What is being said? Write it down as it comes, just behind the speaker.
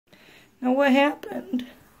Now what happened?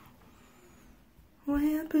 What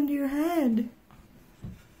happened to your head?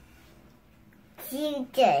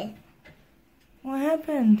 Teacher. What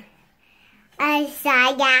happened?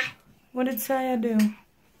 Josiah. What did Saya do?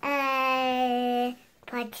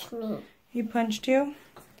 Punch me. He punched you?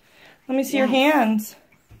 Let me see your hands.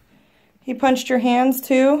 He punched your hands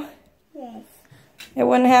too? Yes. It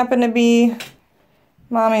wouldn't happen to be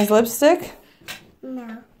Mommy's lipstick?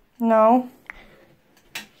 No. No?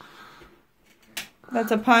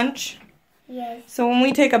 That's a punch? Yes. So when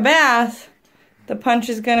we take a bath, the punch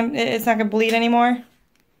is it's not gonna bleed anymore?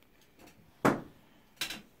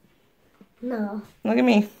 No. Look at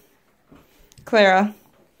me. Clara,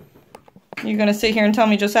 you're gonna sit here and tell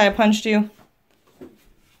me Josiah punched you?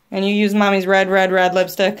 And you use Mommy's red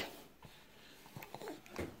lipstick?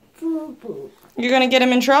 Boo-boo. You're gonna get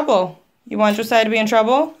him in trouble. You want Josiah to be in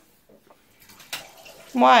trouble?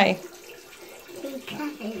 Why?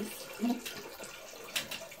 Because.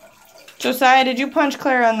 Josiah, did you punch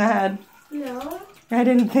Clara on the head? No. I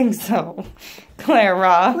didn't think so.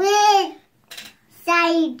 Clara. What did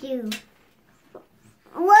I do?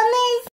 What